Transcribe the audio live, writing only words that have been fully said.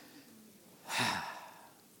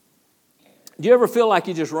Do you ever feel like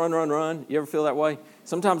you just run, run, run? You ever feel that way?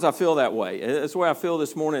 Sometimes I feel that way. That's the way I feel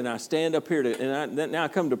this morning. I stand up here, now I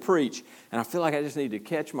come to preach, and I feel like I just need to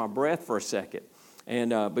catch my breath for a second,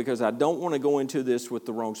 and because I don't want to go into this with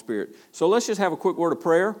the wrong spirit. So let's just have a quick word of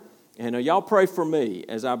prayer, and y'all pray for me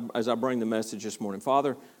as I bring the message this morning.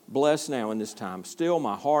 Father, bless now in this time. Still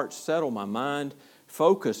my heart, settle my mind,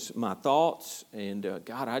 focus my thoughts, and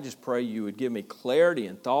God, I just pray you would give me clarity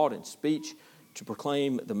in thought and speech to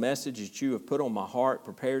proclaim the message that you have put on my heart,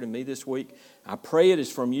 prepared in me this week. I pray it is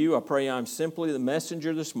from you. I pray I'm simply the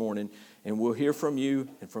messenger this morning, and we'll hear from you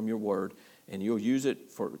and from your word, and you'll use it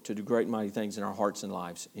to do great and mighty things in our hearts and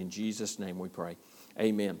lives. In Jesus' name we pray.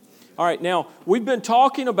 Amen. All right, now, we've been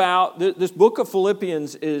talking about this book of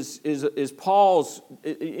Philippians is Paul's,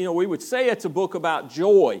 we would say it's a book about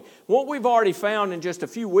joy. What we've already found in just a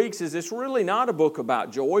few weeks is it's really not a book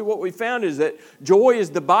about joy. What we found is that joy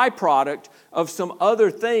is the byproduct of some other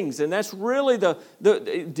things, and that's really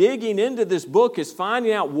the digging into this book is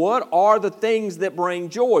finding out what are the things that bring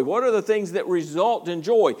joy. What are the things that result in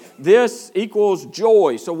joy? This equals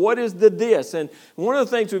joy. So what is the this? And one of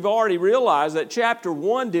the things we've already realized that chapter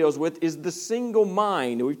 1 deals with is the single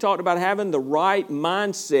mind. We've talked about having the right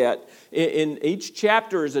mindset. In each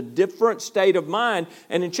chapter is a different state of mind.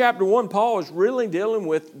 And in chapter 1, Paul is really dealing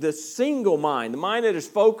with the single mind, the mind that is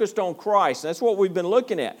focused on Christ. That's what we've been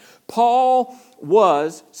looking at. Paul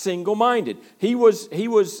was single-minded. He was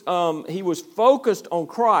focused on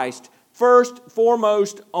Christ first,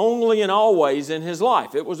 foremost, only and always in his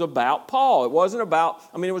life. It was about Paul. It was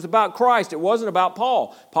about Christ. It wasn't about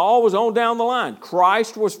Paul. Paul was on down the line.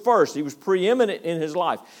 Christ was first. He was preeminent in his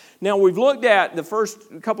life. Now, we've looked at, the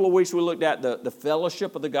first couple of weeks, we looked at the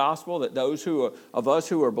fellowship of the gospel, that those of us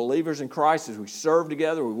who are believers in Christ, as we serve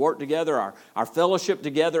together, we work together, our fellowship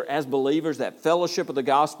together as believers, that fellowship of the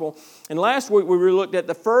gospel. And last week, we looked at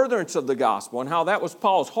the furtherance of the gospel and how that was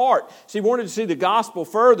Paul's heart. So he wanted to see the gospel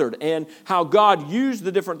furthered and how God used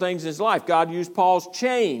the different things in his life. God used Paul's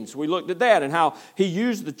chains. We looked at that and how he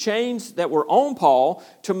used the chains that were on Paul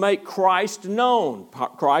to make Christ known.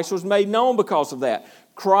 Christ was made known because of that.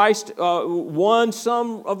 Christ won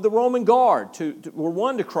some of the Roman guard were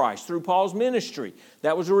won to Christ through Paul's ministry.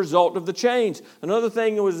 That was a result of the chains. Another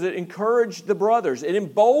thing was it encouraged the brothers. It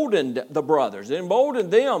emboldened the brothers. It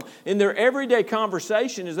emboldened them in their everyday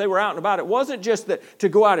conversation as they were out and about. It wasn't just to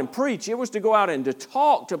go out and preach. It was to go out and to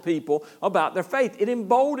talk to people about their faith. It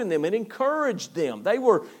emboldened them. It encouraged them. They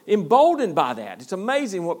were emboldened by that. It's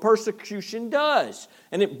amazing what persecution does.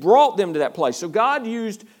 And it brought them to that place. So God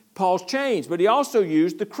used Paul's chains, but he also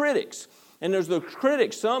used the critics. And there's the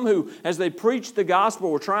critics, some who, as they preached the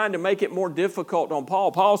gospel, were trying to make it more difficult on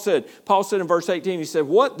Paul. Paul said in verse 18, he said,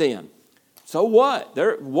 "What then? So what?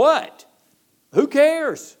 What? Who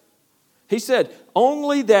cares?" He said,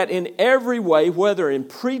 "Only that in every way, whether in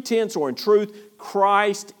pretense or in truth,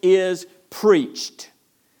 Christ is preached.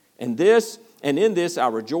 And in this I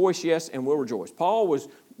rejoice, yes, and will rejoice." Paul was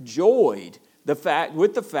joyed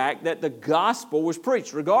with the fact that the gospel was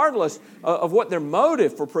preached. Regardless of what their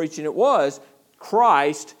motive for preaching it was,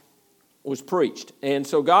 Christ was preached. And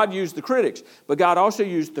so God used the critics, but God also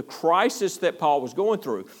used the crisis that Paul was going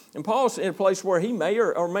through. And Paul's in a place where he may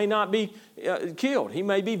or may not be killed. He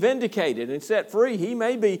may be vindicated and set free. He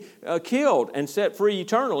may be killed and set free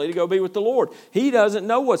eternally to go be with the Lord. He doesn't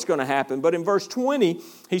know what's going to happen. But in verse 20,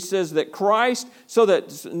 he says that so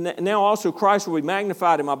that now also Christ will be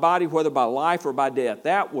magnified in my body, whether by life or by death.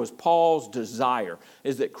 That was Paul's desire,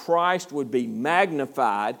 is that Christ would be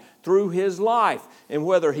magnified through his life. And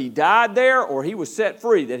whether he died there or he was set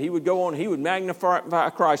free, that he would go on, he would magnify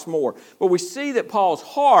Christ more. But we see that Paul's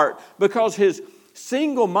heart, because his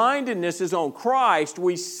single-mindedness is on Christ,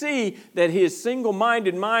 we see that his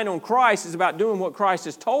single-minded mind on Christ is about doing what Christ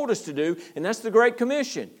has told us to do, and that's the Great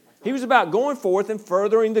Commission. He was about going forth and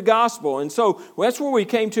furthering the gospel. And so that's where we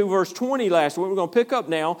came to verse 20 last week. We're going to pick up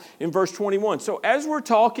now in verse 21. So as we're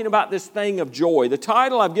talking about this thing of joy, the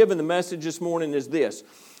title I've given the message this morning is this: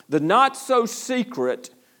 the not-so-secret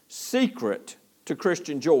secret to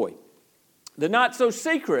Christian joy. The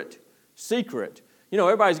not-so-secret secret. You know,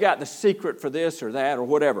 everybody's got the secret for this or that or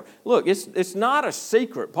whatever. Look, it's not a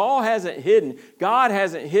secret. Paul hasn't hidden, God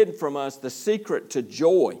hasn't hidden from us the secret to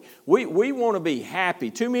joy. We want to be happy.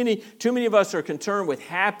 Too many of us are concerned with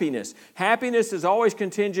happiness. Happiness is always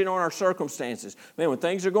contingent on our circumstances. Man, when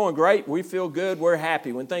things are going great, we feel good, we're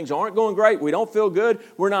happy. When things aren't going great, we don't feel good,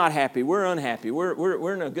 we're not happy, we're unhappy,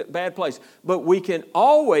 we're in a bad place. But we can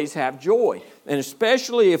always have joy. And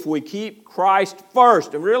especially if we keep Christ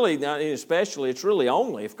first, and really, not especially, it's really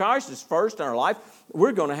only, if Christ is first in our life,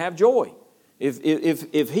 we're going to have joy.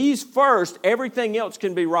 If He's first, everything else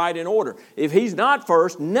can be right in order. If He's not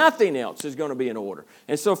first, nothing else is going to be in order.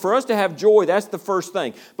 And so for us to have joy, that's the first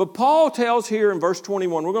thing. But Paul tells here in verse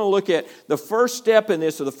 21, we're going to look at the first step in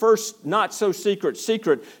this, or the first not so secret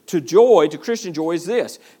to joy, to Christian joy, is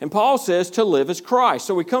this. And Paul says to live as Christ.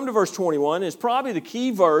 So we come to verse 21. It's probably the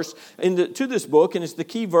key verse to this book, and it's the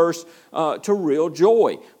key verse to real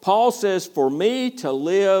joy. Paul says, for me to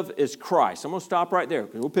live is Christ. I'm going to stop right there,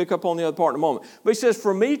 because we'll pick up on the other part in a moment. But he says,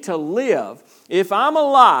 for me to live, if I'm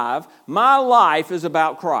alive, my life is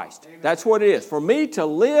about Christ. Amen. That's what it is. For me to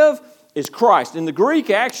live is Christ. In the Greek,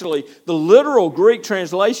 actually, the literal Greek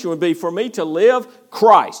translation would be, for me to live,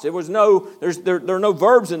 Christ. There are no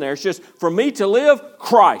verbs in there. It's just, for me to live,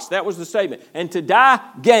 Christ. That was the statement. And to die,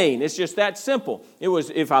 gain. It's just that simple. It was,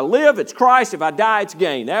 if I live, it's Christ. If I die, it's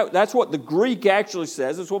gain. That's what the Greek actually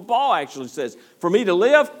says. That's what Paul actually says. For me to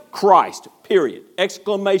live, Christ, period.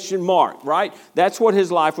 Exclamation mark, right? That's what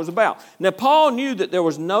his life was about. Now, Paul knew that there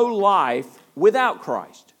was no life without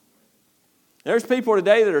Christ. There's people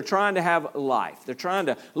today that are trying to have life. They're trying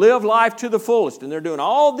to live life to the fullest. And they're doing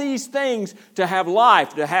all these things to have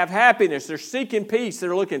life, to have happiness. They're seeking peace.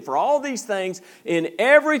 They're looking for all these things in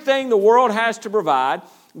everything the world has to provide.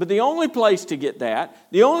 But the only place to get that,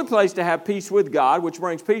 the only place to have peace with God, which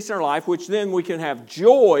brings peace in our life, which then we can have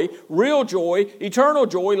joy, real joy, eternal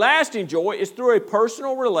joy, lasting joy, is through a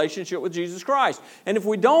personal relationship with Jesus Christ. And if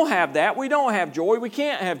we don't have that, we don't have joy, we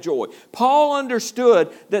can't have joy. Paul understood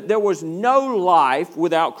that there was no life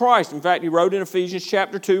without Christ. In fact, he wrote in Ephesians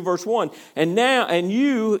chapter 2, verse 1, and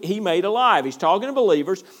you he made alive. He's talking to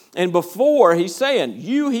believers, and before he's saying,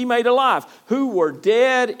 you he made alive, who were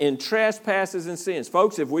dead in trespasses and sins.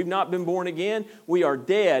 Folks, if we've not been born again, we are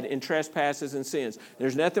dead in trespasses and sins.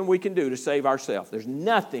 There's nothing we can do to save ourselves. There's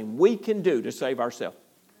nothing we can do to save ourselves.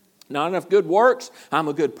 Not enough good works. I'm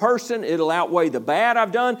a good person. It'll outweigh the bad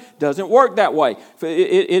I've done. Doesn't work that way.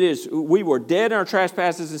 It is. We were dead in our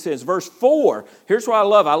trespasses and sins. Verse 4, here's what I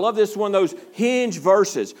love. I love this one of those hinge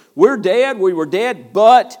verses. We're dead. We were dead,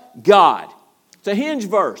 but God. It's a hinge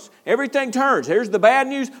verse. Everything turns. Here's the bad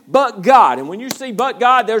news, but God. And when you see but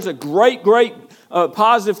God, there's a great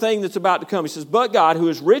positive thing that's about to come. He says, but God, who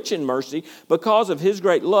is rich in mercy, because of His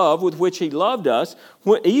great love with which He loved us,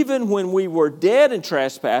 even when we were dead in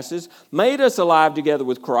trespasses, made us alive together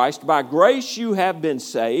with Christ. By grace you have been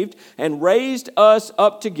saved, and raised us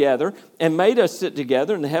up together, and made us sit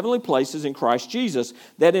together in the heavenly places in Christ Jesus,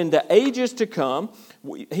 that in the ages to come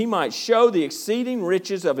He might show the exceeding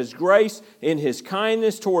riches of His grace in His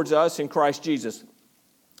kindness towards us in Christ Jesus.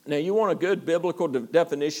 Now, you want a good biblical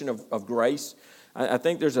definition of grace? I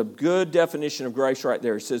think there's a good definition of grace right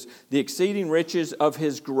there. It says, the exceeding riches of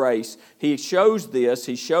His grace. He shows this.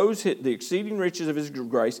 He shows the exceeding riches of His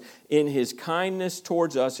grace in His kindness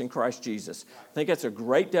towards us in Christ Jesus. I think that's a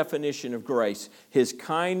great definition of grace. His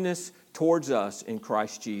kindness towards us in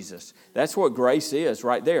Christ Jesus. That's what grace is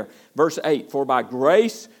right there. Verse 8, for by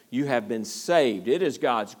grace you have been saved. It is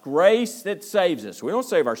God's grace that saves us. We don't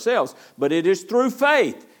save ourselves, but it is through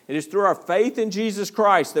faith. It is through our faith in Jesus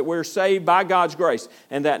Christ that we're saved by God's grace,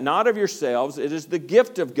 and that not of yourselves. It is the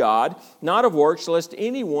gift of God, not of works, lest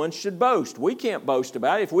anyone should boast. We can't boast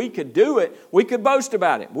about it. If we could do it, we could boast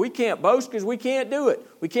about it. We can't boast because we can't do it.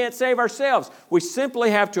 We can't save ourselves. We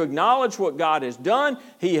simply have to acknowledge what God has done.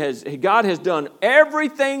 God has done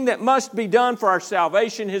everything that must be done for our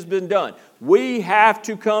salvation has been done. We have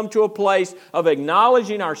to come to a place of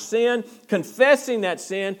acknowledging our sin, confessing that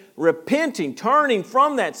sin, repenting, turning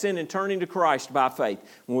from that sin, and turning to Christ by faith.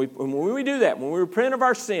 When we do that, when we repent of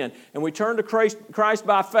our sin and we turn to Christ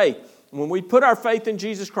by faith, when we put our faith in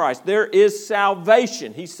Jesus Christ, there is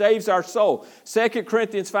salvation. He saves our soul. 2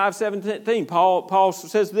 Corinthians 5:17, Paul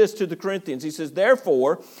says this to the Corinthians. He says,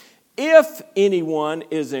 therefore, if anyone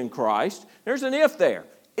is in Christ, there's an if there.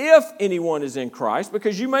 If anyone is in Christ,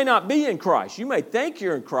 because you may not be in Christ. You may think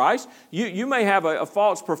you're in Christ. You may have a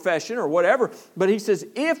false profession or whatever. But he says,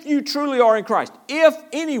 if you truly are in Christ, if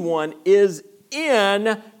anyone is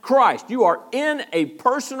in Christ, you are in a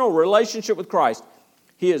personal relationship with Christ,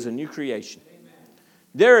 He is a new creation.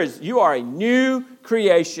 You are a new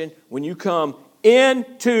creation when you come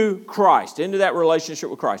into Christ, into that relationship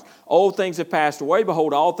with Christ. Old things have passed away.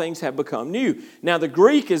 Behold, all things have become new. Now, the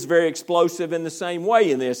Greek is very explosive in the same way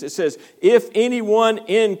in this. It says, if anyone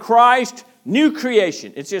in Christ, new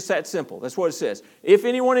creation. It's just that simple. That's what it says. If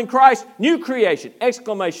anyone in Christ, new creation.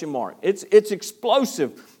 Exclamation mark. It's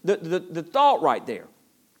explosive. The thought right there.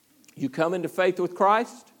 You come into faith with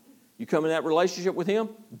Christ. You come in that relationship with Him.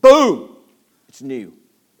 Boom! It's new.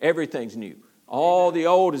 Everything's new. All the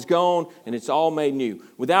old is gone, and it's all made new.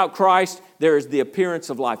 Without Christ, there is the appearance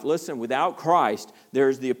of life. Listen, without Christ, there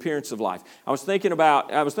is the appearance of life. I was thinking about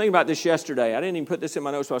this yesterday. I didn't even put this in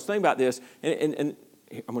my notes, but I was thinking about this, and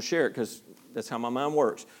I'm going to share it because that's how my mind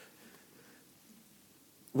works.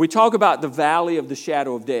 We talk about the valley of the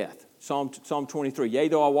shadow of death. Psalm 23. Yea,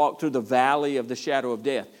 though I walk through the valley of the shadow of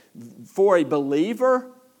death. For a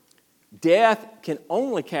believer, death can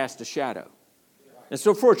only cast a shadow. And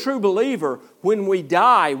so for a true believer, when we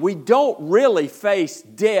die, we don't really face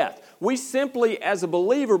death. We simply, as a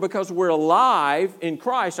believer, because we're alive in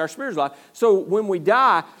Christ, our spirit's alive, so when we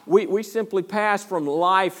die, we simply pass from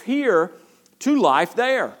life here to life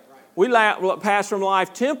there. We pass from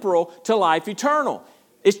life temporal to life eternal.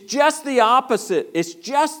 It's just the opposite. It's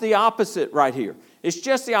just the opposite right here. It's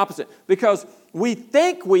just the opposite. Because we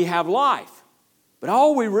think we have life. But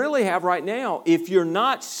all we really have right now, if you're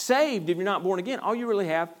not saved, if you're not born again, all you really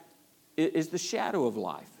have is the shadow of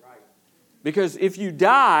life. Because if you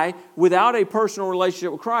die without a personal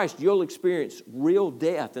relationship with Christ, you'll experience real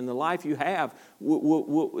death. And the life you have, it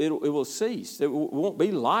will cease. It won't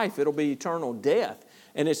be life. It'll be eternal death.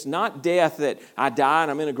 And it's not death that I die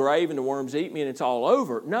and I'm in a grave and the worms eat me and it's all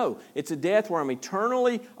over. No, it's a death where I'm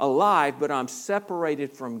eternally alive, but I'm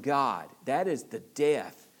separated from God. That is the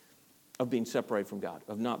death of being separated from God,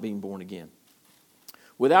 of not being born again.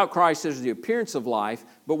 Without Christ, there's the appearance of life,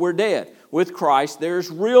 but we're dead. With Christ,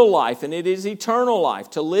 there's real life, and it is eternal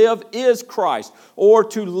life. To live is Christ, or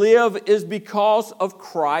to live is because of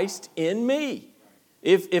Christ in me.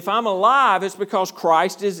 If I'm alive, it's because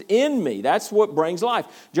Christ is in me. That's what brings life.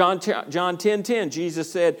 John 10:10,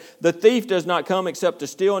 Jesus said, the thief does not come except to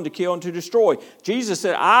steal and to kill and to destroy. Jesus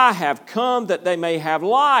said, I have come that they may have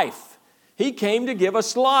life. He came to give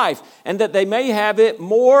us life, and that they may have it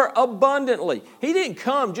more abundantly. He didn't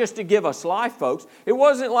come just to give us life, folks. It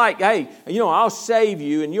wasn't like, hey, I'll save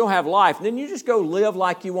you and you'll have life. And then you just go live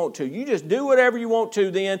like you want to. You just do whatever you want to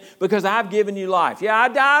then because I've given you life. Yeah, I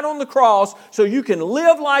died on the cross so you can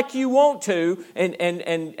live like you want to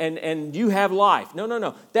and you have life.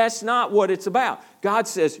 No. That's not what it's about.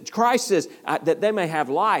 Christ says that they may have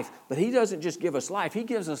life, but He doesn't just give us life. He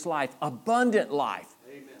gives us life, abundant life.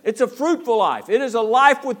 It's a fruitful life. It is a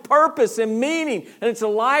life with purpose and meaning. And it's a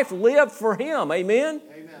life lived for Him. Amen?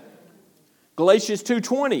 Amen. Galatians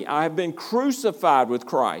 2:20, I have been crucified with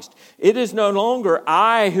Christ. It is no longer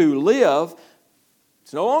I who live.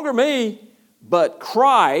 It's no longer me, but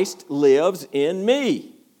Christ lives in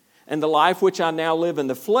me. And the life which I now live in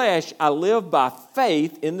the flesh, I live by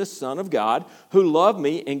faith in the Son of God, who loved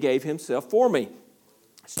me and gave Himself for me.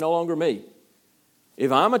 It's no longer me.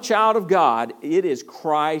 If I'm a child of God, it is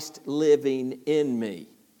Christ living in me.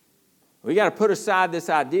 We got to put aside this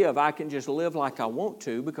idea of I can just live like I want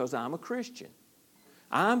to because I'm a Christian.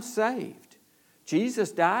 I'm saved.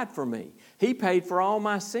 Jesus died for me. He paid for all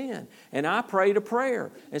my sin. And I prayed a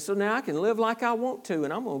prayer. And so now I can live like I want to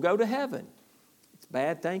and I'm going to go to heaven. It's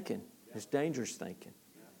bad thinking. It's dangerous thinking.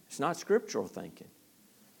 It's not scriptural thinking.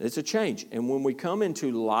 It's a change. And when we come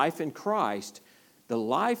into life in Christ, the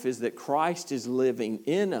life is that Christ is living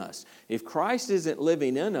in us. If Christ isn't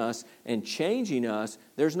living in us and changing us,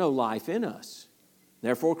 there's no life in us.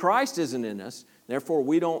 Therefore, Christ isn't in us. Therefore,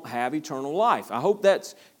 we don't have eternal life. I hope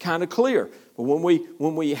that's kind of clear. But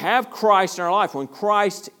when we have Christ in our life, when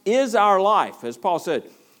Christ is our life, as Paul said,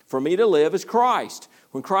 for me to live is Christ.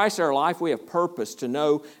 When Christ is our life, we have purpose to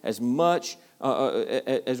know as much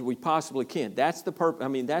as we possibly can. That's the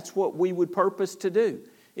purpose. That's what we would purpose to do.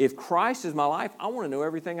 If Christ is my life, I want to know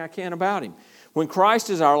everything I can about Him. When Christ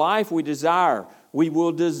is our life, we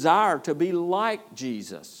will desire to be like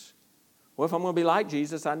Jesus. Well, if I'm going to be like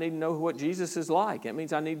Jesus, I need to know what Jesus is like. That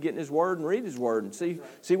means I need to get in His Word and read His Word and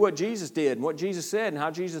see what Jesus did and what Jesus said and how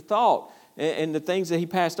Jesus thought and the things that He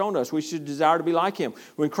passed on to us. We should desire to be like Him.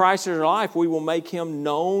 When Christ is our life, we will make Him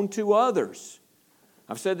known to others.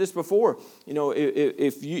 I've said this before.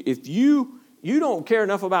 If you don't care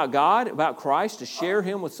enough about God, about Christ, to share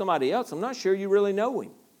Him with somebody else, I'm not sure you really know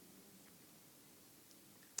Him.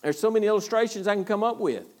 There's so many illustrations I can come up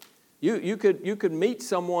with. You could meet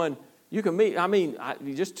someone. You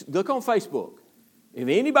just look on Facebook. If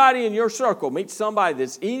anybody in your circle meets somebody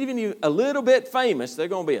that's even a little bit famous, they're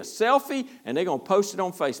going to be a selfie and they're going to post it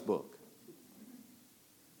on Facebook.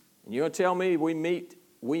 And you're going to tell me we meet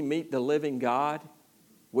the living God?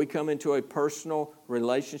 We come into a personal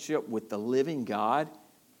relationship with the living God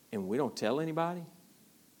and we don't tell anybody?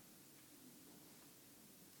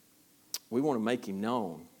 We want to make Him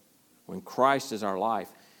known when Christ is our life.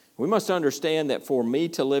 We must understand that for me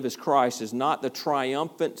to live as Christ is not the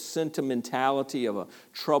triumphant sentimentality of a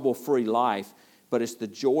trouble-free life, but it's the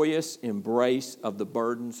joyous embrace of the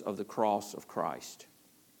burdens of the cross of Christ.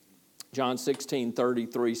 John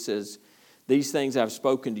 16:33 says, "These things I've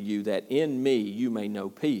spoken to you, that in me you may know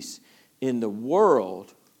peace. In the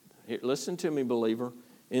world," here, listen to me, believer,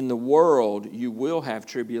 "in the world you will have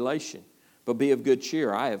tribulation, but be of good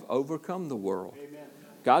cheer. I have overcome the world." Amen.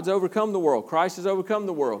 God's overcome the world. Christ has overcome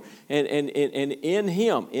the world. And in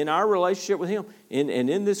Him, in our relationship with Him, and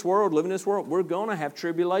in this world, living in this world, we're going to have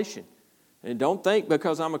tribulation. And don't think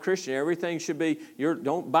because I'm a Christian, everything should be,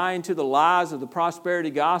 don't buy into the lies of the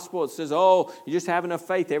prosperity gospel. It says, oh, you just have enough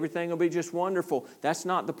faith, everything will be just wonderful. That's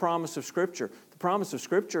not the promise of Scripture. The promise of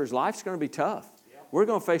Scripture is life's going to be tough. We're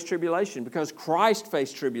going to face tribulation because Christ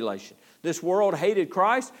faced tribulation. This world hated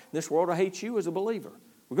Christ, and this world will hate you as a believer.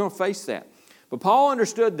 We're going to face that. But Paul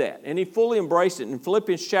understood that, and he fully embraced it. In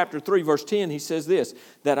Philippians chapter 3, verse 10, he says this,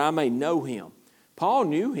 that I may know Him. Paul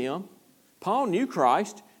knew Him. Paul knew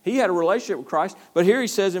Christ. He had a relationship with Christ. But here he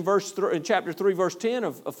says in chapter 3, verse 10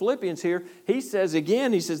 of Philippians here, he says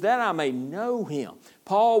again, he says, that I may know Him.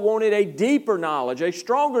 Paul wanted a deeper knowledge, a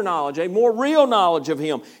stronger knowledge, a more real knowledge of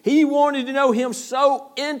Him. He wanted to know Him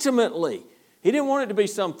so intimately. He didn't want it to be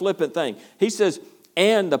some flippant thing. He says,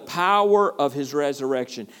 and the power of His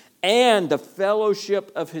resurrection and the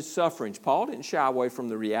fellowship of His sufferings. Paul didn't shy away from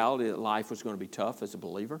the reality that life was going to be tough as a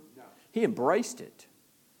believer. No. He embraced it.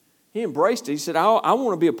 He embraced it. He said, I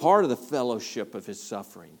want to be a part of the fellowship of His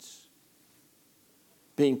sufferings,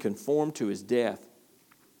 being conformed to His death.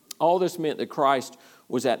 All this meant that Christ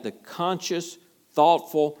was at the conscious,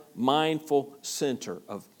 thoughtful, mindful center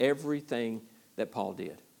of everything that Paul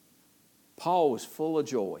did. Paul was full of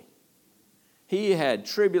joy. He had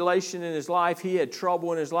tribulation in his life. He had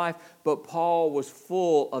trouble in his life. But Paul was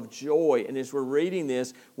full of joy. And as we're reading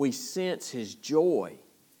this, we sense his joy.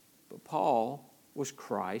 But Paul was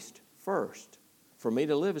Christ first. For me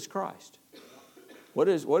to live is Christ. What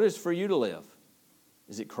is for you to live?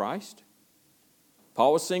 Is it Christ?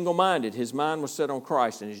 Paul was single-minded. His mind was set on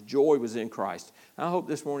Christ, and his joy was in Christ. I hope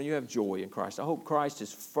this morning you have joy in Christ. I hope Christ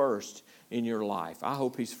is first in your life. I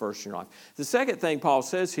hope He's first in your life. The second thing Paul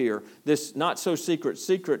says here, this not so secret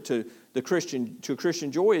to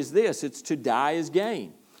Christian joy is this: it's to die is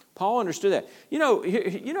gain. Paul understood that. You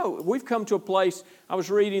know, we've come to a place. I was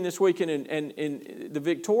reading this weekend, and in the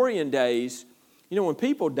Victorian days, you know, when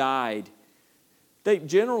people died, they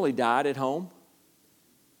generally died at home.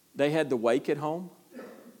 They had the wake at home.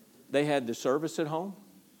 They had the service at home.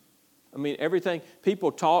 I mean, everything.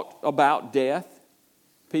 People talked about death.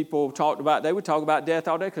 They would talk about death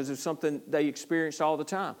all day because it's something they experienced all the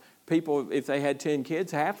time. People, if they had 10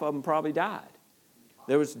 kids, half of them probably died.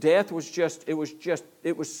 Death was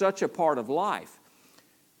such a part of life.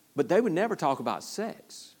 But they would never talk about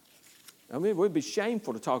sex. I mean, it would be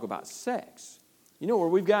shameful to talk about sex. You know where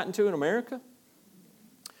we've gotten to in America?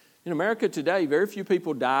 In America today, very few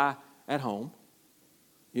people die at home.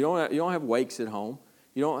 You don't have wakes at home.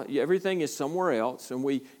 Everything is somewhere else, and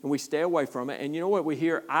we stay away from it. And you know what we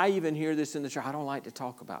hear? I even hear this in the church. I don't like to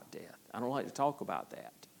talk about death. I don't like to talk about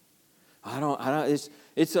that.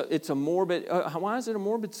 It's a morbid. Why is it a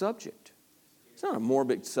morbid subject? It's not a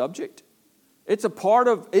morbid subject. It's a part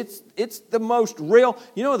of. It's the most real.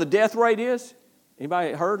 You know what the death rate is?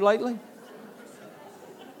 Anybody heard lately?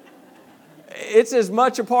 It's as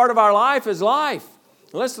much a part of our life as life.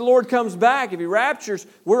 Unless the Lord comes back, if He raptures,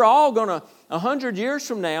 we're all going to, 100 years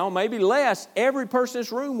from now, maybe less, every person in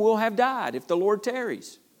this room will have died if the Lord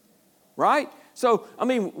tarries. Right? So, I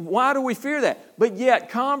mean, why do we fear that? But yet,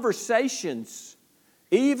 conversations,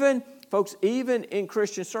 even in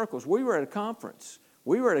Christian circles, we were at a conference.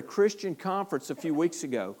 We were at a Christian conference a few weeks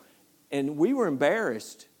ago, and we were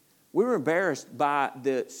embarrassed. We were embarrassed by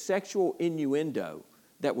the sexual innuendo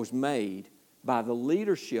that was made by the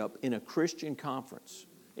leadership in a Christian conference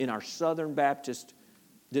in our Southern Baptist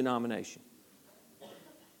denomination.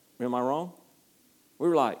 Am I wrong?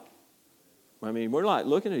 We're like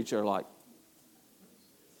looking at each other like,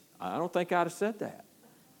 I don't think I'd have said that.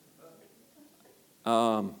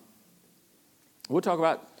 We'll talk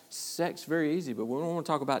about sex very easy, but we don't want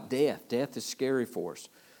to talk about death. Death is scary for us.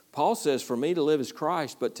 Paul says, for me to live is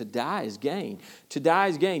Christ, but to die is gain. To die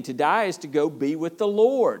is gain. To die is to go be with the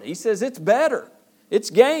Lord. He says it's better. It's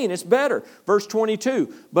gain. It's better. Verse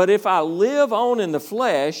 22, but if I live on in the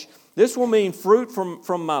flesh, this will mean fruit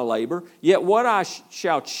from my labor, yet what I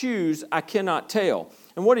shall choose I cannot tell.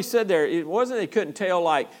 And what he said there, it wasn't he couldn't tell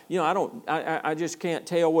like, I just can't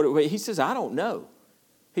tell what it was. He says, I don't know.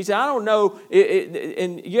 He said, I don't know,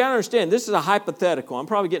 and you got to understand, this is a hypothetical. I'm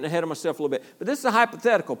probably getting ahead of myself a little bit, but this is a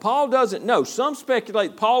hypothetical. Paul doesn't know. Some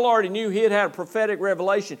speculate Paul already knew he had a prophetic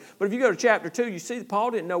revelation, but if you go to chapter 2, you see that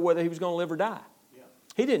Paul didn't know whether he was going to live or die.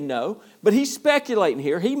 He didn't know, but he's speculating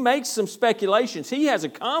here. He makes some speculations. He has a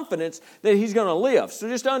confidence that he's going to live. So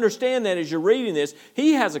just understand that as you're reading this,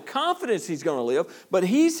 he has a confidence he's going to live, but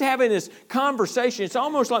he's having this conversation. It's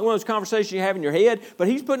almost like one of those conversations you have in your head, but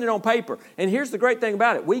he's putting it on paper. And here's the great thing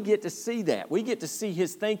about it. We get to see that. We get to see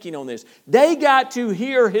his thinking on this. They got to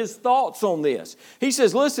hear his thoughts on this. He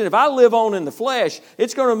says, listen, if I live on in the flesh,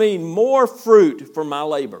 it's going to mean more fruit for my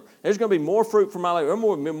labor. There's going to be more fruit for my labor. There's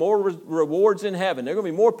going to be more rewards in heaven. There are going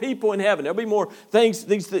to be more people in heaven. There'll be more things,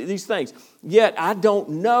 these things. Yet I don't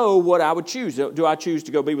know what I would choose. Do I choose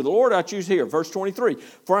to go be with the Lord? Or I choose here. Verse 23.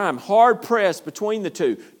 For I am hard pressed between the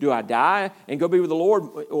two. Do I die and go be with the Lord,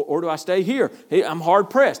 or do I stay here? I'm hard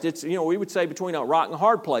pressed. It's, we would say between a rock and a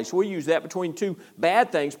hard place. We use that between two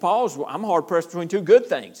bad things. I'm hard pressed between two good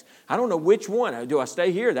things. I don't know which one. Do I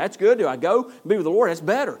stay here? That's good. Do I go be with the Lord? That's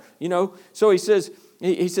better. So he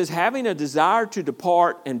says, having a desire to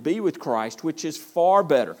depart and be with Christ, which is far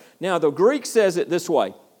better. Now, the Greek says it this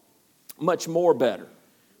way, much more better.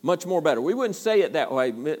 Much more better. We wouldn't say it that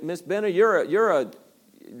way. Miss Benna,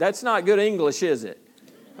 that's not good English, is it?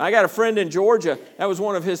 I got a friend in Georgia, that was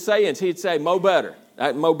one of his sayings. He'd say, mo better.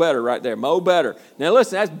 Mo better right there, mo better. Now,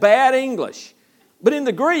 listen, that's bad English. But in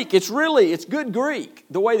the Greek, it's good Greek.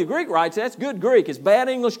 The way the Greek writes, that's good Greek. It's bad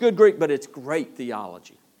English, good Greek, but it's great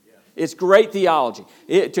theology. It's great theology.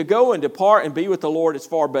 To go and depart and be with the Lord is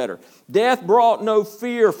far better. Death brought no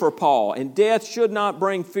fear for Paul, and death should not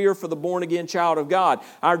bring fear for the born-again child of God.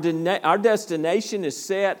 Our destination is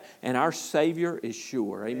set, and our Savior is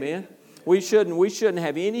sure. Amen? We shouldn't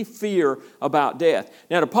have any fear about death.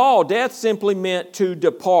 Now, to Paul, death simply meant to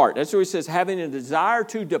depart. That's what he says, having a desire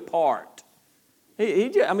to depart.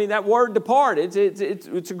 That word depart,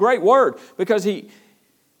 it's a great word because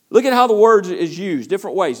look at how the word is used,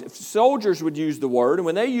 different ways. If soldiers would use the word, and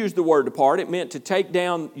when they used the word depart, it meant to take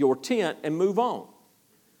down your tent and move on.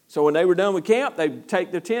 So when they were done with camp, they'd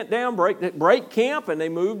take their tent down, break camp, and they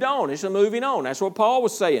moved on. It's a moving on. That's what Paul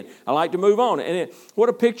was saying. I like to move on. And what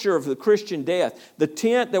a picture of the Christian death. The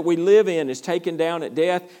tent that we live in is taken down at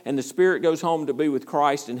death, and the spirit goes home to be with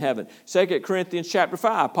Christ in heaven. 2 Corinthians chapter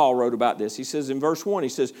 5, Paul wrote about this. He says in verse 1, he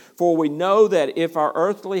says, for we know that if our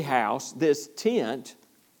earthly house, this tent,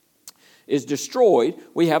 is destroyed,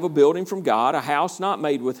 we have a building from God, a house not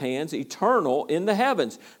made with hands, eternal in the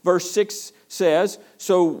heavens. Verse 6 says,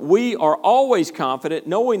 so we are always confident,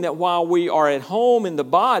 knowing that while we are at home in the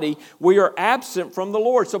body, we are absent from the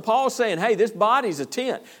Lord. So Paul's saying, hey, this body's a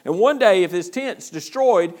tent. And one day, if this tent's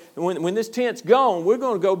destroyed, and when this tent's gone, we're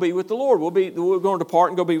going to go be with the Lord. We're going to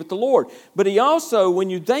depart and go be with the Lord. But he also, when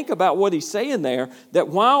you think about what he's saying there, that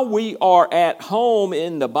while we are at home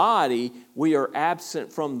in the body, we are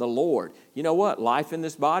absent from the Lord. You know what? Life in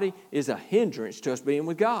this body is a hindrance to us being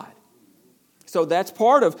with God. So that's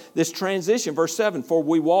part of this transition. Verse 7, for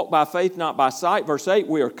we walk by faith, not by sight. Verse 8,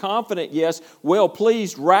 we are confident, yes, well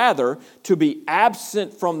pleased rather to be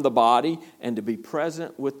absent from the body and to be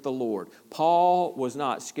present with the Lord. Paul was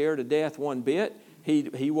not scared of death one bit.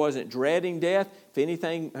 He wasn't dreading death. If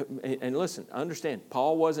anything, and listen, understand,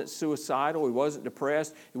 Paul wasn't suicidal. He wasn't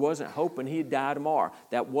depressed. He wasn't hoping he'd die tomorrow.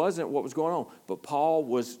 That wasn't what was going on. But Paul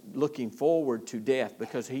was looking forward to death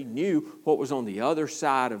because he knew what was on the other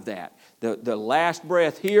side of that. The last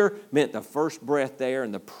breath here meant the first breath there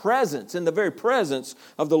in the very presence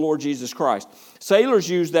of the Lord Jesus Christ. Sailors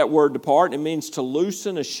use that word depart. It means to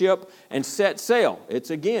loosen a ship and set sail. It's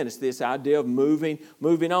this idea of moving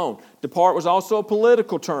on. Depart was also a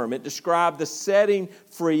political term. It described the setting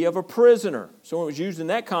free of a prisoner. So when it was used in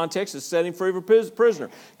that context, it's setting free of a prisoner.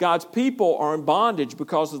 God's people are in bondage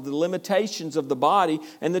because of the limitations of the body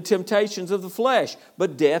and the temptations of the flesh.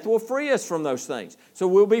 But death will free us from those things. So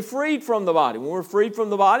we'll be freed from the body. When we're freed from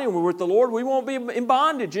the body and we're with the Lord, we won't be in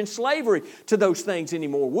bondage and slavery to those things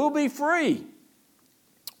anymore. We'll be free.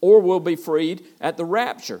 Or we'll be freed at the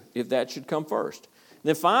rapture, if that should come first.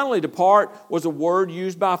 Then finally, depart was a word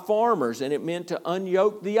used by farmers, and it meant to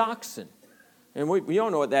unyoke the oxen. And we all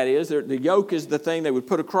know what that is. The yoke is the thing they would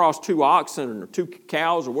put across two oxen or two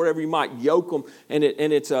cows or whatever you might yoke them. And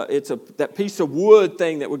it's that piece of wood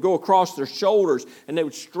thing that would go across their shoulders, and they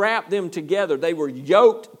would strap them together. They were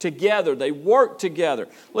yoked together. They worked together.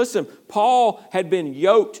 Listen, Paul had been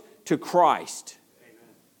yoked to Christ.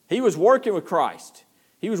 He was working with Christ.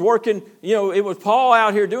 He was working, it was Paul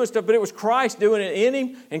out here doing stuff, but it was Christ doing it in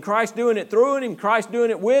him, and Christ doing it through him, Christ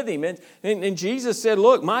doing it with him. And Jesus said,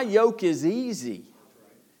 look, my yoke is easy.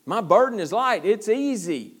 My burden is light. It's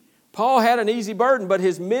easy. Paul had an easy burden, but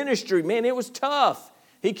his ministry, man, it was tough.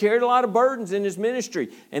 He carried a lot of burdens in his ministry.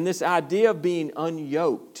 And this idea of being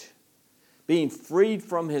unyoked, being freed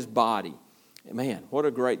from his body, man, what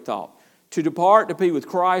a great thought. To depart to be with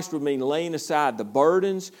Christ would mean laying aside the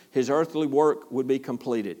burdens. His earthly work would be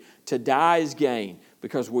completed. To die is gain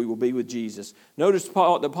because we will be with Jesus. Notice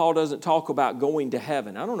that Paul doesn't talk about going to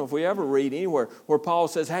heaven. I don't know if we ever read anywhere where Paul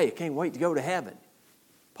says, hey, I can't wait to go to heaven.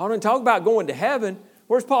 Paul didn't talk about going to heaven.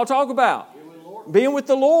 Where's Paul talk about? Being with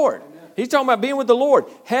the Lord. He's talking about being with the Lord.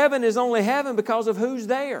 Heaven is only heaven because of who's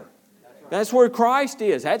there. That's where Christ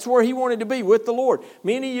is. That's where He wanted to be, with the Lord.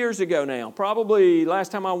 Many years ago now, probably last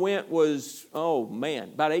time I went was,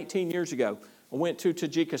 about 18 years ago. I went to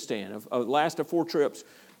Tajikistan, last of 4 trips.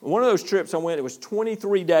 One of those trips I went, it was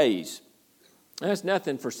 23 days. That's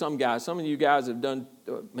nothing for some guys. Some of you guys have done,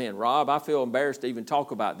 Rob, I feel embarrassed to even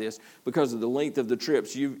talk about this because of the length of the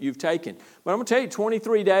trips you've taken. But I'm going to tell you,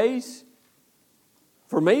 23 days,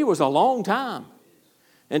 for me, was a long time.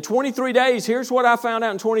 In 23 days, here's what I found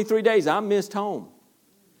out in 23 days. I missed home.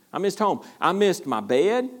 I missed home. I missed my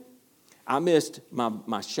bed. I missed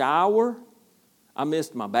my shower. I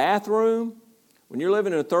missed my bathroom. When you're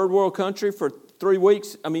living in a third world country for 3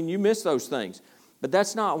 weeks, you miss those things. But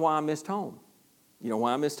that's not why I missed home. You know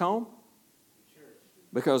why I missed home?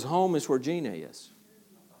 Because home is where Gina is.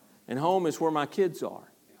 And home is where my kids are.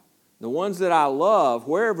 The ones that I love,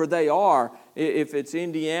 wherever they are, if it's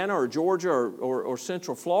Indiana or Georgia or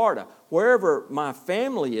Central Florida, wherever my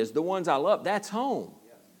family is, the ones I love, that's home.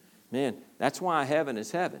 Man, that's why heaven is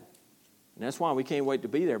heaven. And that's why we can't wait to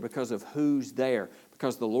be there, because of who's there.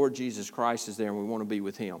 Because the Lord Jesus Christ is there and we want to be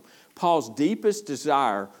with Him. Paul's deepest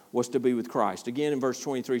desire was to be with Christ. Again, in verse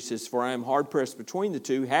 23, he says, for I am hard pressed between the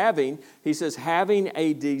two, having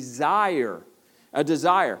a desire. A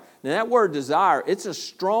desire. Now that word desire, it's a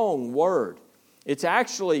strong word. It's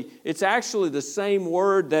actually the same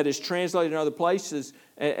word that is translated in other places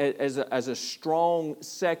as a strong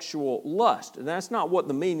sexual lust. And that's not what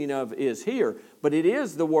the meaning of is here, but it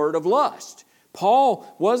is the word of lust. Paul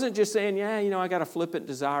wasn't just saying, I got a flippant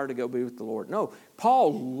desire to go be with the Lord. No,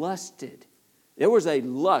 Paul lusted. There was a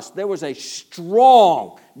lust. There was a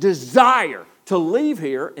strong desire to leave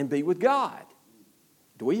here and be with God.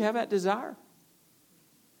 Do we have that desire?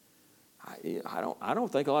 I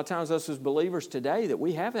don't think a lot of times us as believers today that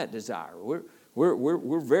we have that desire.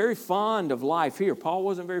 We're very fond of life here. Paul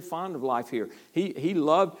wasn't very fond of life here. He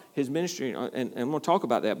loved his ministry, and I'm going to talk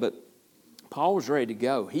about that, but Paul was ready to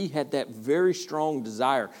go. He had that very strong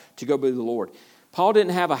desire to go be with the Lord. Paul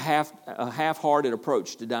didn't have a half-hearted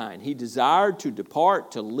approach to dying. He desired to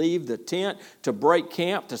depart, to leave the tent, to break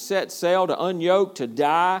camp, to set sail, to unyoke, to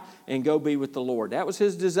die, and go be with the Lord. That was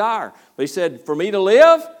his desire. But he said, for me to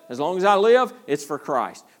live, as long as I live, it's for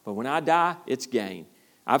Christ. But when I die, it's gain.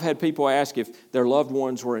 I've had people ask if their loved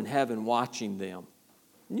ones were in heaven watching them.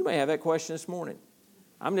 And you may have that question this morning.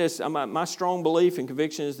 My strong belief and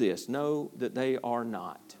conviction is this: know that they are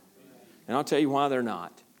not. And I'll tell you why they're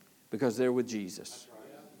not. Because they're with Jesus.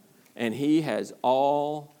 And He has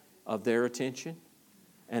all of their attention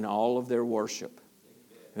and all of their worship.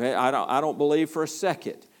 I don't believe for a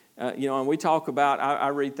second. And we talk about, I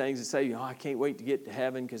read things that say, I can't wait to get to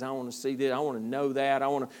heaven because I want to see this. I want to know that. I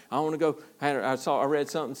want to go. I read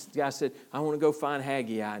something. The guy said, I want to go find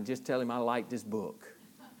Haggai and just tell him I like this book.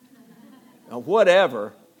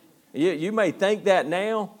 Whatever. You may think that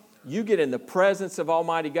now. You get in the presence of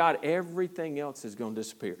Almighty God, everything else is going to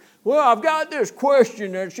disappear. Well, I've got this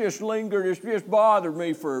question that's just lingered, it's just bothered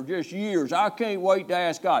me for just years. I can't wait to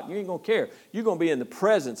ask God. You ain't going to care. You're going to be in the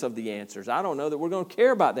presence of the answers. I don't know that we're going to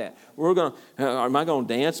care about that. Am I going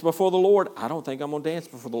to dance before the Lord? I don't think I'm going to dance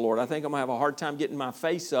before the Lord. I think I'm going to have a hard time getting my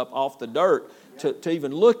face up off the dirt to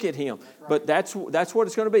even look at Him. But that's what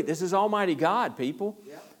it's going to be. This is Almighty God, people.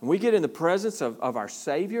 When we get in the presence of our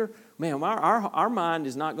Savior, man, our mind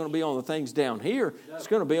is not going to be on the things down here. It's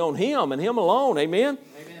going to be on Him and Him alone. Amen?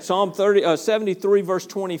 Psalm 73, verse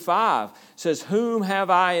 25 says, whom have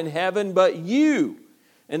I in heaven but you?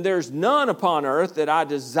 And there's none upon earth that I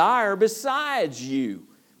desire besides you.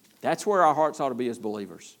 That's where our hearts ought to be as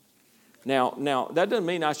believers. Now that doesn't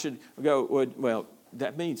mean I should go, well,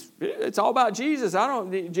 that means it's all about Jesus.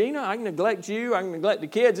 Gina, I can neglect you. I can neglect the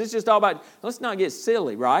kids. It's just all about, let's not get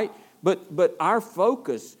silly, right? But our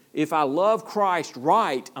focus, if I love Christ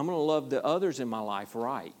right, I'm going to love the others in my life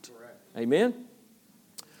right. Correct. Amen?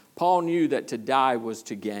 Paul knew that to die was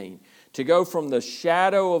to gain. To go from the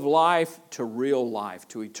shadow of life to real life,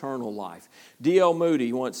 to eternal life. D.L.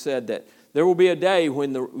 Moody once said that there will be a day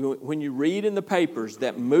when you read in the papers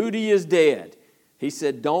that Moody is dead. He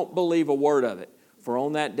said, don't believe a word of it. For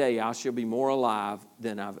on that day I shall be more alive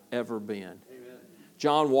than I've ever been. Amen.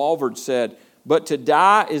 John Walvoord said, But to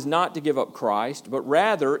die is not to give up Christ, but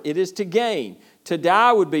rather it is to gain. To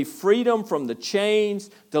die would be freedom from the chains,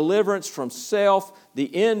 deliverance from self,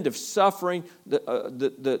 the end of suffering,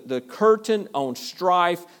 the curtain on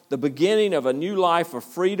strife, the beginning of a new life of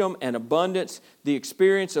freedom and abundance, the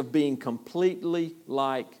experience of being completely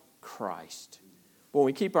like Christ. When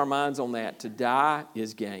we keep our minds on that, to die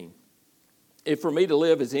is gain. If for me to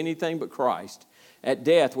live is anything but Christ, at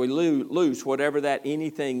death we lose whatever that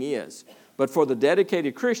anything is. But for the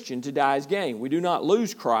dedicated Christian, to die is gain. We do not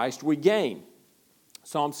lose Christ, we gain.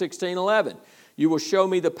 Psalm 16:11, you will show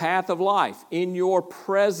me the path of life. In your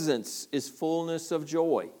presence is fullness of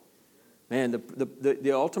joy. Man,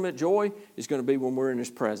 the ultimate joy is going to be when we're in His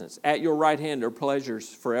presence. At your right hand are pleasures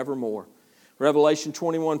forevermore. Revelation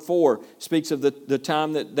 21:4 speaks of the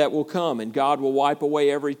time that will come, and God will wipe away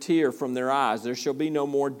every tear from their eyes. There shall be no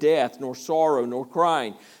more death, nor sorrow, nor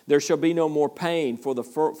crying. There shall be no more pain, for the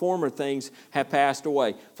former things have passed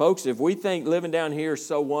away. Folks, if we think living down here is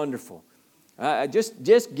so wonderful,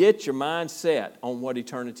 just get your mind set on what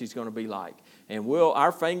eternity is going to be like. And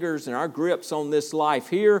our fingers and our grips on this life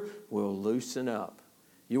here will loosen up.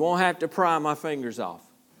 You won't have to pry my fingers off.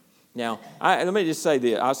 Now, let me just say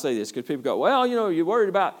this. I'll say this because people go, well, you're worried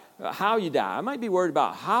about how you die. I might be worried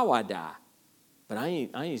about how I die, but I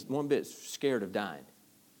ain't one bit scared of dying.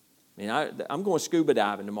 I mean, I'm going scuba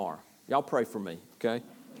diving tomorrow. Y'all pray for me, okay?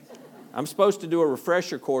 I'm supposed to do a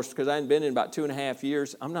refresher course because I haven't been in about 2.5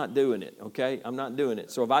 years. I'm not doing it, okay? I'm not doing it.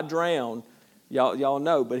 So if I drown, y'all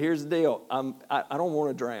know. But here's the deal. I don't want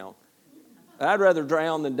to drown. I'd rather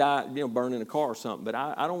drown than die, burn in a car or something. But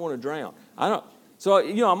I don't want to drown. So,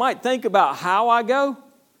 I might think about how I go,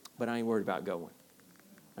 but I ain't worried about going.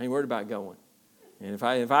 I ain't worried about going. And if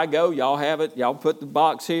I go, y'all have it. Y'all put the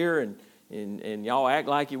box here and y'all act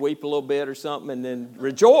like you weep a little bit or something, and then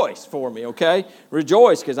rejoice for me, okay?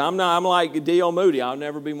 Rejoice, because I'm like D.L. Moody. I'll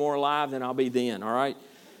never be more alive than I'll be then, all right?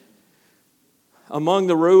 Among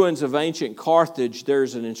the ruins of ancient Carthage,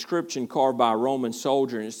 there's an inscription carved by a Roman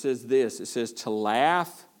soldier, and it says this. It says, to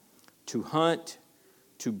laugh, to hunt,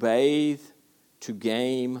 to bathe, to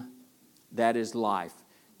game, that is life.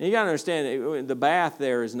 And you got to understand, the bath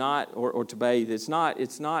there is not, or to bathe, it's not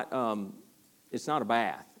a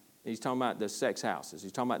bath. He's talking about the sex houses.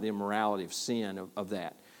 He's talking about the immorality of sin of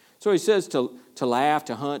that. So he says to laugh,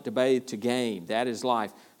 to hunt, to bathe, to game. That is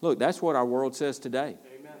life. Look, that's what our world says today.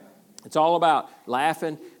 Amen. It's all about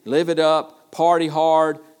laughing, live it up, party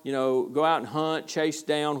hard, go out and hunt, chase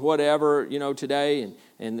down whatever, today,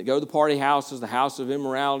 and go to the party houses, the house of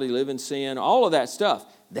immorality, live in sin, all of that stuff.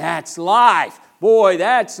 That's life. Boy,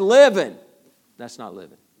 that's living. That's not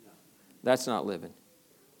living. That's not living.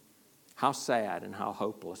 How sad and how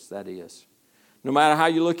hopeless that is. No matter how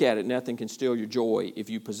you look at it, nothing can steal your joy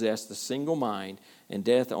if you possess the single mind, and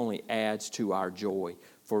death only adds to our joy.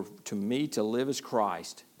 For to me, to live is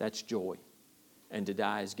Christ, that's joy. And to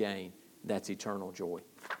die is gain, that's eternal joy.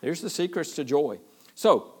 There's the secrets to joy.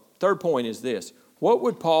 So, third point is this. What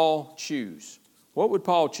would Paul choose? What would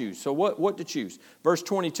Paul choose? So what to choose? Verse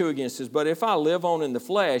 22 again says, but if I live on in the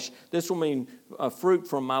flesh, this will mean fruit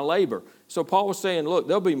from my labor. So Paul was saying, look,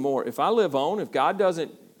 there'll be more. If I live on, if God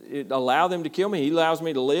doesn't allow them to kill me, He allows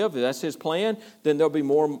me to live, if that's His plan, then there'll be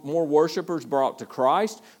more worshipers brought to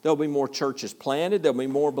Christ. There'll be more churches planted. There'll be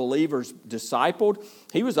more believers discipled.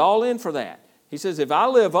 He was all in for that. He says, if I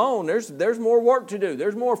live on, there's more work to do.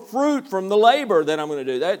 There's more fruit from the labor that I'm going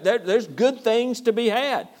to do. There's good things to be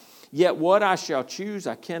had. Yet what I shall choose,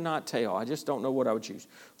 I cannot tell. I just don't know what I would choose.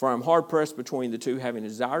 For I'm hard-pressed between the two, having a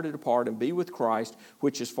desire to depart and be with Christ,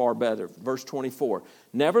 which is far better. Verse 24,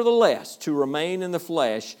 nevertheless, to remain in the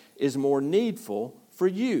flesh is more needful for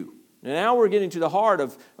you. Now we're getting to the heart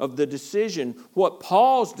of the decision, what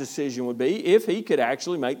Paul's decision would be if he could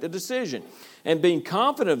actually make the decision. And being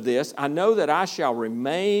confident of this, I know that I shall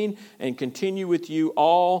remain and continue with you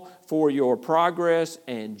all for your progress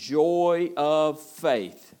and joy of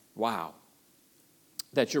faith. Wow.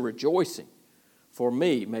 That your rejoicing for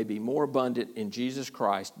me may be more abundant in Jesus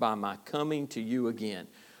Christ by my coming to you again.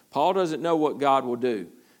 Paul doesn't know what God will do.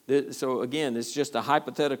 So again, it's just a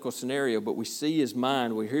hypothetical scenario, but we see his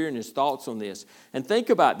mind. We're hearing his thoughts on this. And think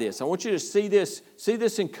about this. I want you to see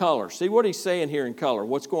this in color. See what he's saying here in color.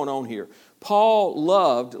 What's going on here? Paul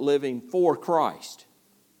loved living for Christ.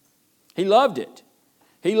 He loved it.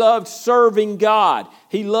 He loved serving God.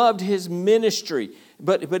 He loved his ministry.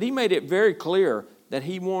 But he made it very clear that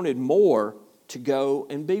he wanted more to go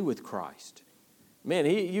and be with Christ. Man,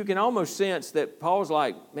 you can almost sense that Paul's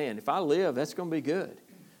like, man, if I live, that's going to be good.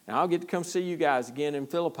 And I'll get to come see you guys again in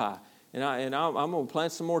Philippi. And I'm going to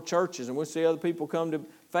plant some more churches, and we'll see other people come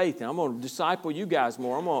faith, and I'm going to disciple you guys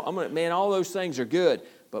more. I'm going to, man, all those things are good.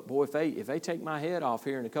 But boy, if they take my head off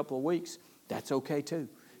here in a couple of weeks, that's okay too.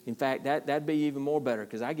 In fact, that'd be even more better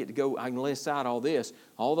because I get to go, I can lay aside all this,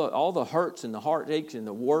 all the hurts and the heartaches and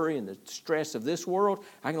the worry and the stress of this world.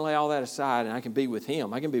 I can lay all that aside and I can be with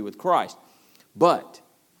Him. I can be with Christ. But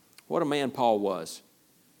what a man Paul was.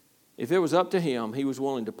 If it was up to him, he was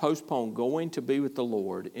willing to postpone going to be with the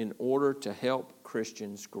Lord in order to help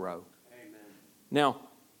Christians grow. Amen. Now,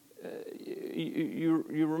 you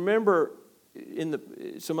remember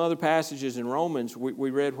in some other passages in Romans, we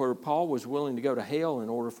read where Paul was willing to go to hell in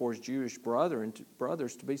order for his Jewish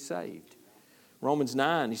brothers to be saved. Romans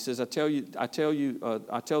 9, he says, I tell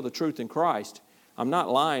the truth in Christ. I'm not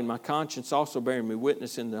lying. My conscience also bearing me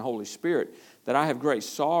witness in the Holy Spirit that I have great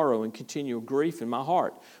sorrow and continual grief in my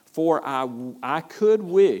heart. For I could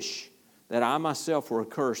wish that I myself were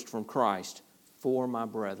accursed from Christ for my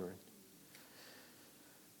brethren,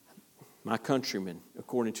 my countrymen,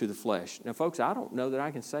 according to the flesh. Now, folks, I don't know that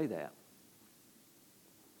I can say that.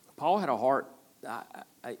 Paul had a heart,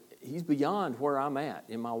 he's beyond where I'm at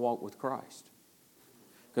in my walk with Christ.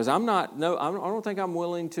 Because I don't think I'm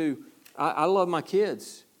willing to, I love my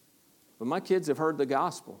kids, but my kids have heard the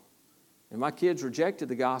gospel. And my kids rejected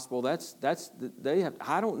the gospel.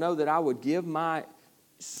 I don't know that I would give my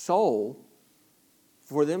soul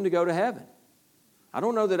for them to go to heaven. I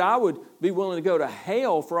don't know that I would be willing to go to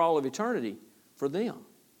hell for all of eternity for them.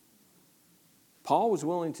 Paul was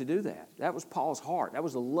willing to do that. That was Paul's heart. That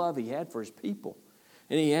was the love he had for his people.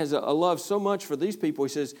 And he has a love so much for these people. He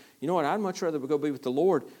says, you know what, I'd much rather go be with the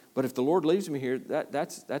Lord. But if the Lord leaves me here,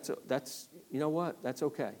 that's you know what, that's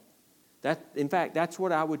okay. In fact, that's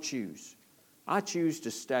what I would choose. I choose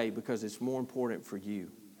to stay because it's more important for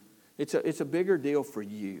you. It's a bigger deal for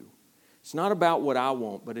you. It's not about what I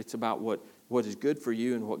want, but it's about what is good for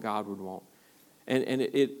you and what God would want. And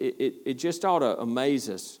it just ought to amaze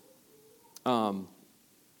us.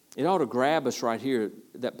 It ought to grab us right here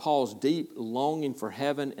that Paul's deep longing for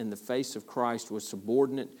heaven and the face of Christ was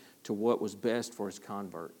subordinate to what was best for his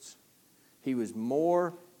converts. He was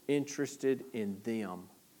more interested in them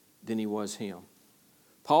than he was him.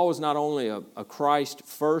 Paul was not only a Christ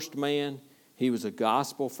first man, he was a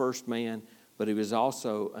gospel first man, but he was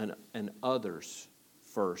also an others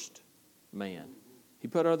first man. He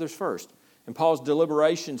put others first. And Paul's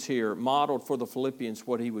deliberations here modeled for the Philippians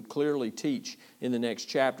what he would clearly teach in the next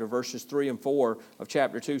chapter. Verses 3 and 4 of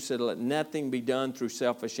chapter 2 said, let nothing be done through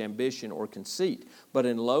selfish ambition or conceit, but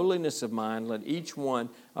in lowliness of mind let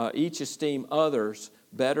each esteem others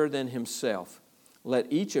better than himself.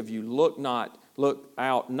 Let each of you look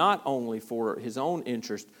out not only for his own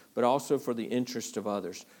interest, but also for the interest of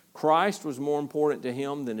others. Christ was more important to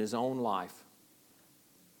him than his own life.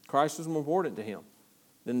 Christ was more important to him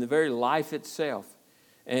than the very life itself.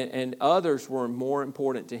 And others were more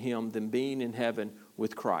important to him than being in heaven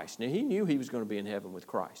with Christ. Now, he knew he was going to be in heaven with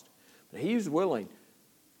Christ. But he was willing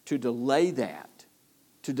to delay that,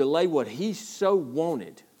 to delay what he so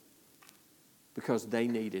wanted because they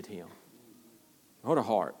needed him. What a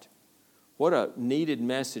heart. What a needed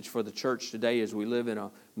message for the church today as we live in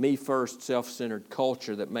a me-first, self-centered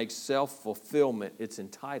culture that makes self-fulfillment its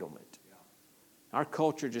entitlement. Our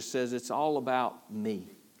culture just says it's all about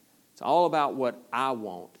me. It's all about what I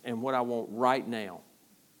want and what I want right now.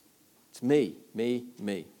 It's me, me,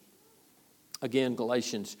 me. Again,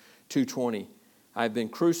 Galatians 2:20, I have been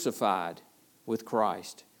crucified with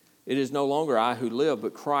Christ. It is no longer I who live,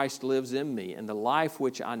 but Christ lives in me. And the life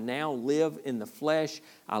which I now live in the flesh,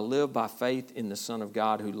 I live by faith in the Son of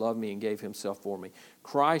God who loved me and gave himself for me.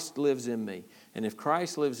 Christ lives in me. And if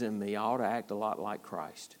Christ lives in me, I ought to act a lot like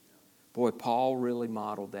Christ. Boy, Paul really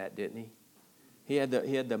modeled that, didn't he? He had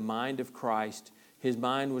the mind of Christ. His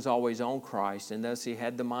mind was always on Christ, and thus he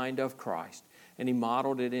had the mind of Christ. And he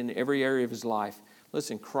modeled it in every area of his life.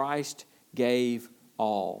 Listen, Christ gave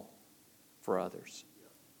all for others.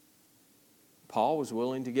 Paul was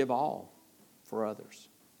willing to give all for others.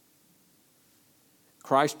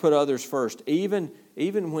 Christ put others first. Even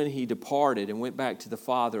when he departed and went back to the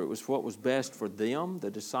Father, it was what was best for them, the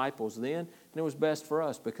disciples then, and it was best for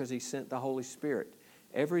us because he sent the Holy Spirit.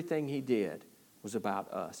 Everything he did was about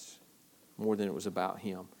us more than it was about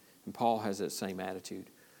him. And Paul has that same attitude.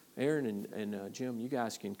 Aaron and Jim, you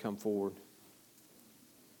guys can come forward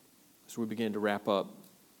as we begin to wrap up.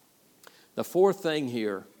 The fourth thing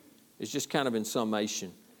here is just kind of in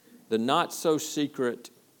summation, the not-so-secret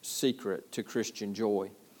secret to Christian joy.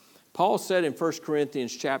 Paul said in 1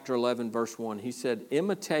 Corinthians chapter 11, verse 1, he said,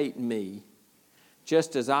 imitate me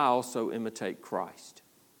just as I also imitate Christ.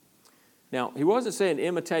 Now, he wasn't saying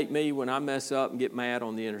imitate me when I mess up and get mad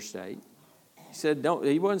on the interstate. He said,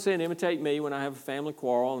 he wasn't saying imitate me when I have a family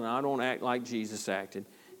quarrel and I don't act like Jesus acted.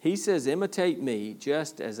 He says, imitate me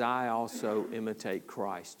just as I also imitate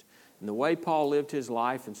Christ. And the way Paul lived his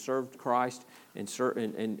life and served Christ and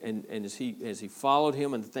as he followed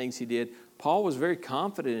him and the things he did, Paul was very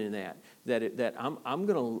confident in that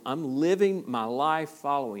I'm living my life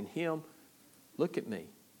following him. Look at me.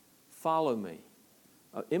 Follow me.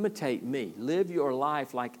 Imitate me. Live your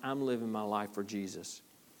life like I'm living my life for Jesus.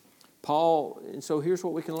 And so here's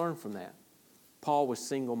what we can learn from that. Paul was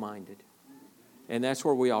single-minded. And that's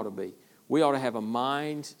where we ought to be. We ought to have a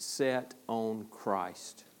mind set on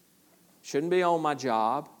Christ. Shouldn't be on my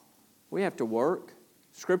job. We have to work.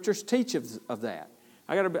 Scriptures teach of that.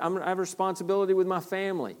 I have a responsibility with my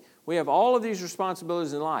family. We have all of these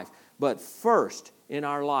responsibilities in life. But first in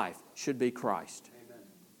our life should be Christ. Amen.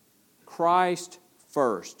 Christ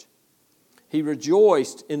first. He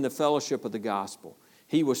rejoiced in the fellowship of the gospel.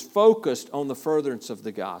 He was focused on the furtherance of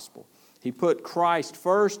the gospel. He put Christ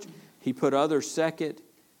first, he put others second,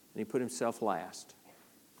 and he put himself last.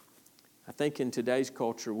 I think in today's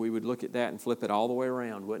culture we would look at that and flip it all the way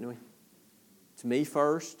around, wouldn't we? It's me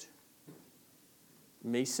first,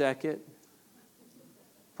 me second,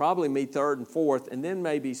 probably me third and fourth, and then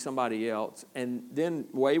maybe somebody else. And then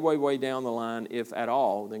way, way, way down the line, if at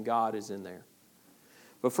all, then God is in there.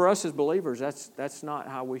 But for us as believers, that's not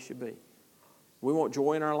how we should be. We want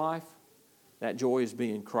joy in our life. That joy is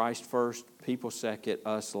being Christ first, people second,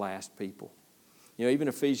 us last people. You know, even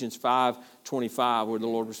Ephesians 5:25, where the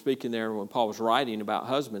Lord was speaking there when Paul was writing about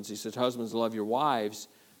husbands, he says, husbands, love your wives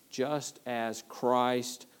just as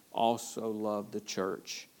Christ also loved the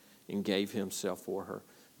church and gave himself for her.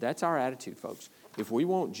 That's our attitude, folks. If we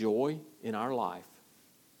want joy in our life,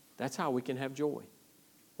 that's how we can have joy.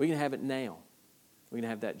 We can have it now. We can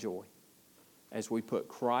have that joy as we put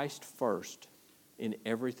Christ first in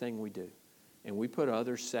everything we do. And we put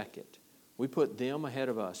others second. We put them ahead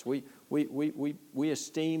of us. We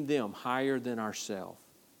esteem them higher than ourselves.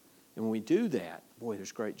 And when we do that, boy,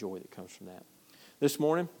 there's great joy that comes from that. This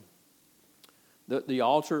morning, the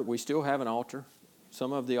altar, we still have an altar.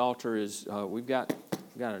 Some of the altar is, we've got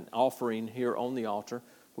an offering here on the altar.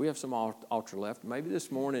 We have some altar left. Maybe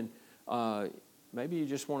this morning, maybe you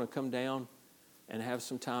just want to come down and have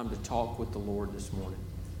some time to talk with the Lord this morning.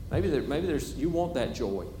 Maybe you want that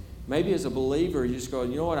joy. Maybe as a believer, you just go,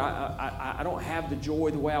 you know what, I don't have the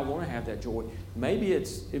joy the way I want to have that joy. Maybe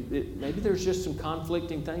maybe there's just some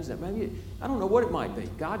conflicting things that I don't know what it might be.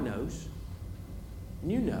 God knows.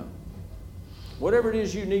 And you know. Whatever it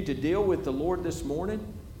is you need to deal with the Lord this morning,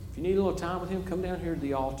 if you need a little time with Him, come down here to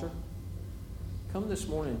the altar. Come this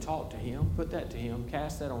morning and talk to Him. Put that to Him.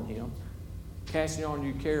 Cast that on Him. Cast it on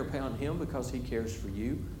your care upon Him because He cares for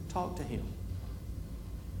you. Talk to Him.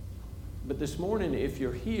 But this morning, if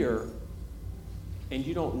you're here and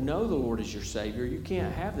you don't know the Lord as your Savior, you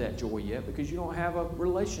can't have that joy yet because you don't have a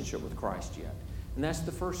relationship with Christ yet. And that's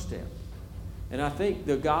the first step. And I think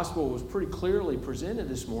the gospel was pretty clearly presented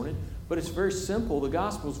this morning, but it's very simple. The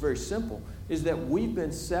gospel is very simple, is that we've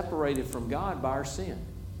been separated from God by our sin.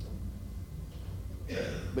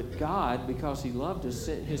 But God, because He loved us,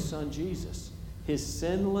 sent His Son Jesus, His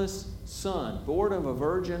sinless Son, born of a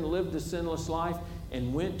virgin, lived a sinless life,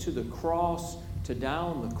 and went to the cross to die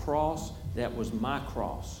on the cross that was my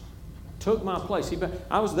cross. Took my place.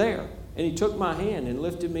 I was there, and He took my hand and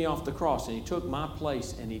lifted me off the cross, and He took my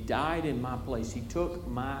place, and He died in my place. He took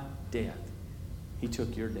my death. He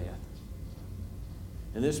took your death.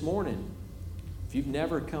 And this morning, if you've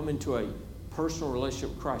never come into a personal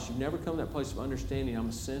relationship with Christ, you've never come to that place of understanding I'm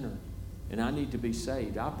a sinner and I need to be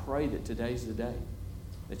saved, I pray that today's the day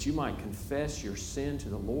that you might confess your sin to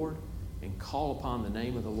the Lord and call upon the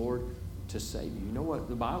name of the Lord to save you. You know what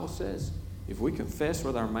the Bible says? If we confess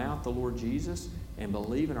with our mouth the Lord Jesus and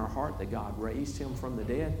believe in our heart that God raised Him from the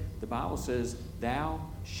dead, the Bible says, thou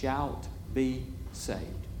shalt be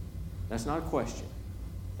saved. That's not a question.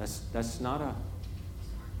 That's not a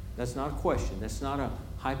question. That's not a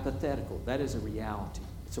hypothetical. That is a reality.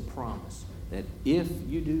 It's a promise that if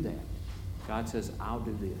you do that, God says, I'll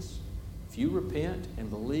do this. If you repent and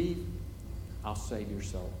believe, I'll save your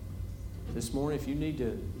soul. This morning, if you need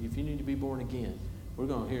to be born again, we're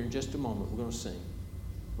going to hear in just a moment, we're going to sing.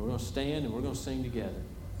 We're going to stand and we're going to sing together.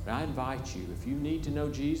 But I invite you, if you need to know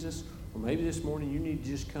Jesus, or maybe this morning you need to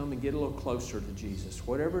just come and get a little closer to Jesus,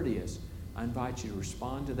 whatever it is, I invite you to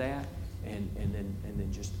respond to that and then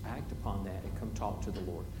just act upon that and come talk to the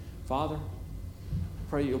Lord. Father, I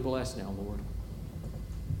pray you'll bless now, Lord.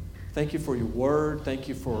 Thank you for your word. Thank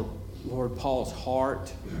you for, Lord, Paul's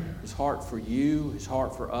heart, his heart for you, his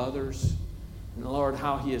heart for others. And Lord,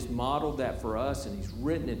 how he has modeled that for us and he's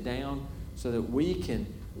written it down so that we can,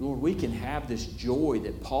 Lord, we can have this joy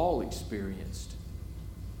that Paul experienced.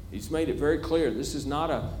 He's made it very clear. This is not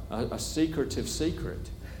a secretive secret.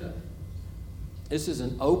 This is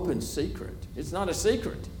an open secret. It's not a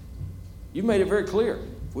secret. You made it very clear.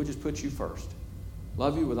 If we just put you first,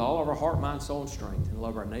 love you with all of our heart, mind, soul, and strength, and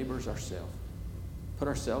love our neighbors ourselves, put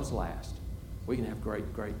ourselves last, we can have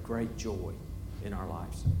great, great, great joy in our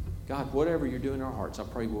lives. God, whatever you're doing in our hearts, I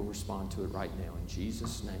pray we'll respond to it right now. In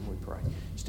Jesus' name we pray.